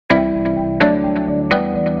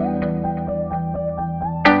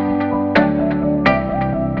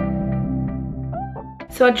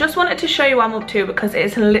So I just wanted to show you what I'm up to because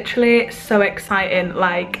it's literally so exciting,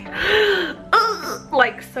 like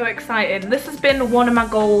so exciting. This has been one of my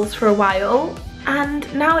goals for a while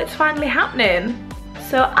and now it's finally happening.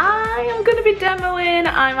 So I am going to be demoing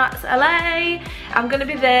Imats LA. I'm going to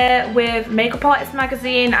be there with Makeup Artist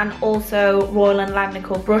Magazine and also Royal and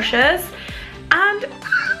Langnickel brushes. And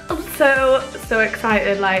I'm so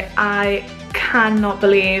excited, like I cannot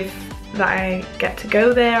believe that I get to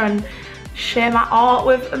go there and share my art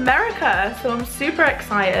with America. So I'm super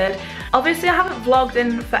excited. Obviously I haven't vlogged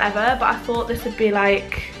in forever, but I thought this would be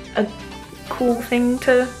like a cool thing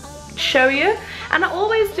to show you. And I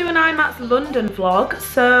always do an Imats London vlog,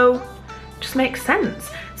 so it just makes sense.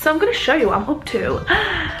 So I'm going to show you what I'm up to.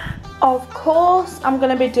 Of course I'm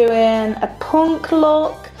going to be doing a punk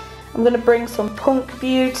look. I'm going to bring some punk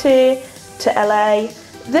beauty to LA.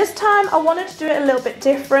 This time I wanted to do it a little bit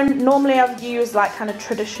different. Normally I've used like kind of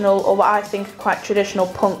traditional, or what I think are quite traditional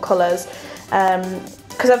punk colours,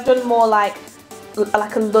 because I've done more like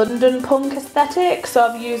a London punk aesthetic. So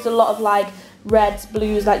I've used a lot of like reds,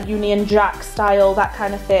 blues, like Union Jack style, that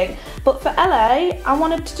kind of thing. But for LA, I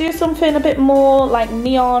wanted to do something a bit more like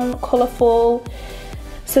neon, colourful.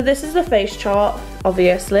 So this is the face chart,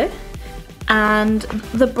 obviously. And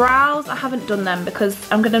the brows, I haven't done them because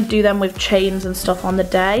I'm going to do them with chains and stuff on the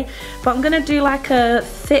day. But I'm going to do like a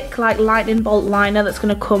thick like lightning bolt liner that's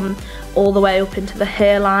going to come all the way up into the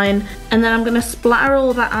hairline. And then I'm going to splatter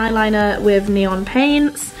all that eyeliner with neon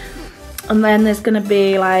paints. And then there's going to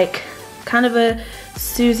be like kind of a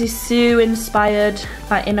Susie Sue inspired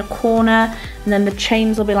like in a corner. And then the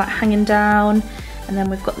chains will be like hanging down. And then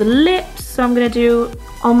we've got the lips. So I'm going to do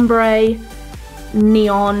ombre,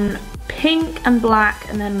 neon, pink and black,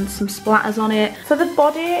 and then some splatters on it. For the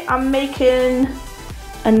body, I'm making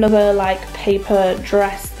another like paper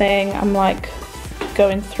dress thing. I'm like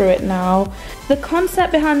going through it now. The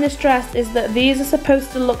concept behind this dress is that these are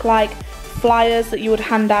supposed to look like flyers that you would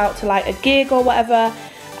hand out to like a gig or whatever,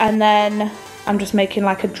 and then I'm just making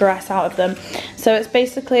like a dress out of them. So it's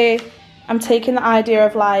basically, I'm taking the idea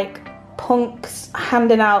of like punks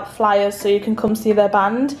handing out flyers so you can come see their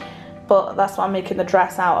band, but that's what I'm making the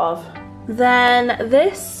dress out of. Then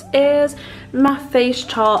this is my face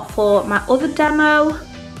chart for my other demo.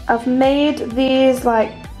 I've made these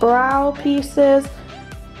like brow pieces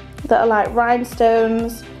that are like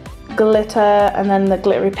rhinestones, glitter, and then the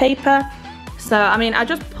glittery paper. So I mean, I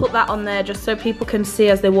just put that on there just so people can see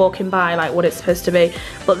as they're walking by like what it's supposed to be.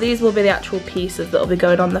 But these will be the actual pieces that will be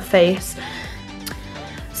going on the face.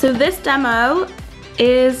 So this demo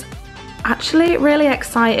is actually really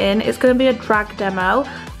exciting. It's going to be a drag demo.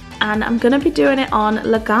 And I'm going to be doing it on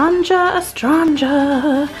La Ganja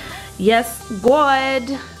Estranja. Yes,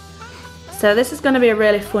 good. So this is going to be a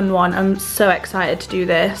really fun one. I'm so excited to do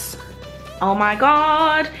this. Oh my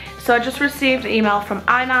god. So I just received an email from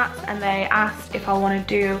Imats and they asked if I want to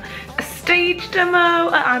do a stage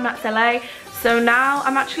demo at Imats LA. So now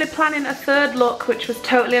I'm actually planning a third look, which was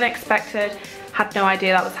totally unexpected. Had no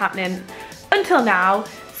idea that was happening until now.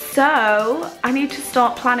 So I need to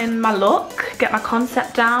start planning my look, get my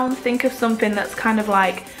concept down, think of something that's kind of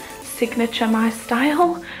like signature my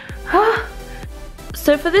style.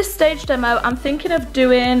 So for this stage demo, I'm thinking of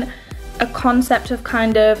doing a concept of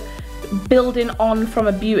kind of building on from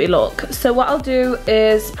a beauty look. So what I'll do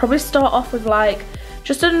is probably start off with like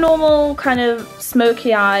just a normal kind of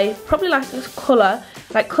smoky eye, probably like this colour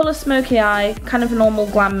smoky eye, kind of normal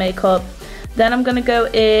glam makeup. Then I'm gonna go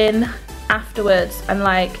in afterwards and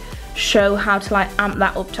like show how to like amp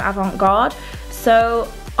that up to avant-garde. So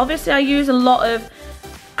obviously I use a lot of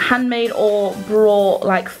handmade or brought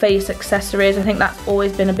like face accessories. I think that's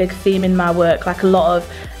always been a big theme in my work, like a lot of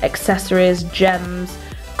accessories, gems,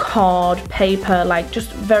 card, paper, like just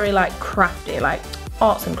very like crafty, like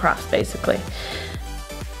arts and crafts basically.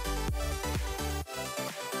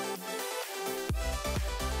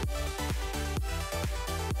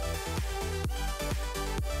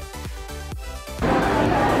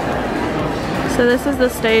 So this is the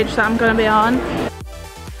stage that I'm going to be on.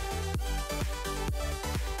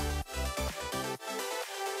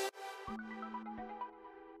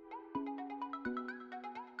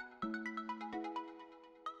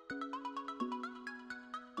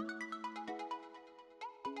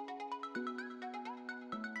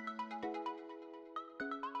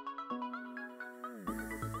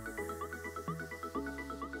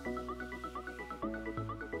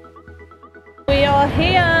 We are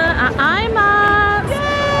here at Imats.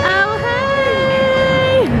 Oh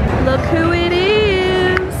hey! Look who it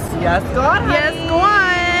is. Yes, go on. Yes, go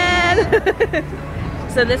on.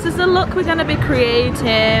 So this is the look we're going to be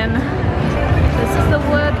creating. This is the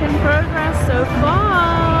work in progress so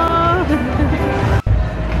far.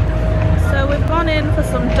 So we've gone in for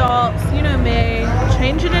some dots, you know me,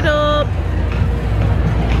 changing it up.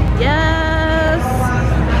 Yes.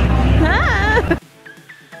 Ah.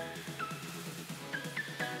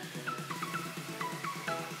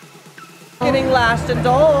 Getting lashed and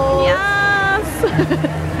dolls. Yes.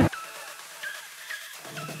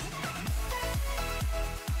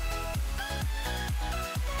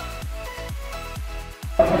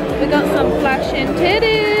 We got some flashing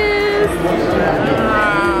titties.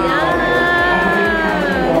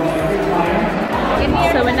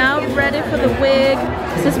 Yes. So we're now ready for the wig.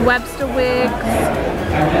 This is Webster wigs.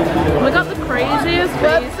 We got the craziest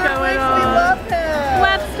face going on. We love him.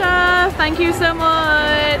 Webster, thank you so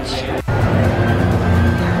much.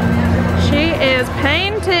 She is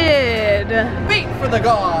painted. Beat for the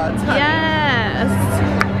gods, honey. Yes.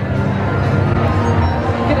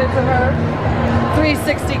 Get into her.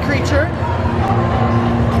 360 creature.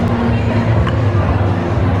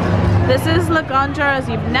 This is Laganja as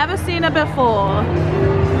you've never seen her before.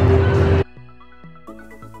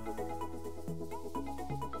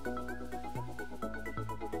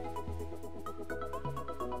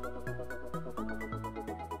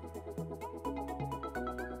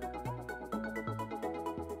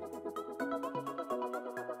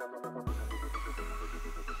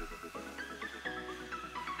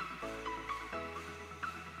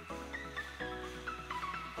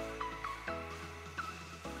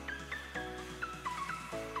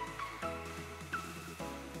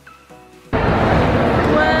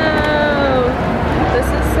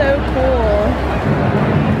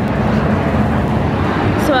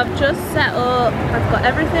 So I've just set up, I've got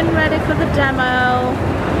everything ready for the demo.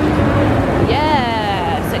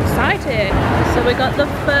 Yes, excited. So we got the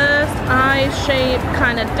first eye shape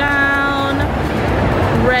kind of down,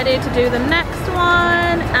 ready to do the next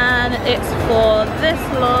one, and it's for this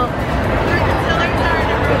look.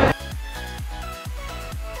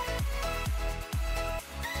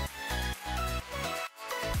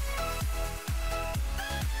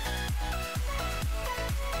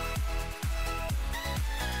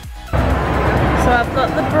 So I've got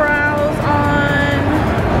the brows on.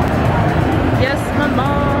 Yes, mama.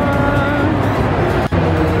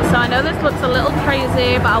 So I know this looks a little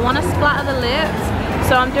crazy, but I want to splatter the lips.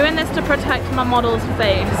 So I'm doing this to protect my model's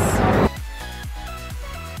face.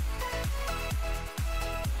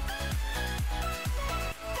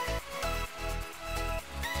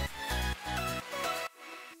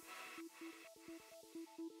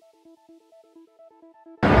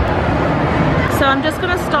 So I'm just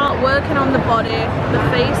going to start working on the body. The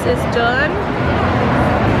face is done.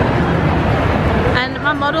 And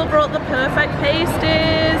my model brought the perfect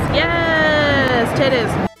pasties. Yes,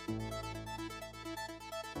 titties.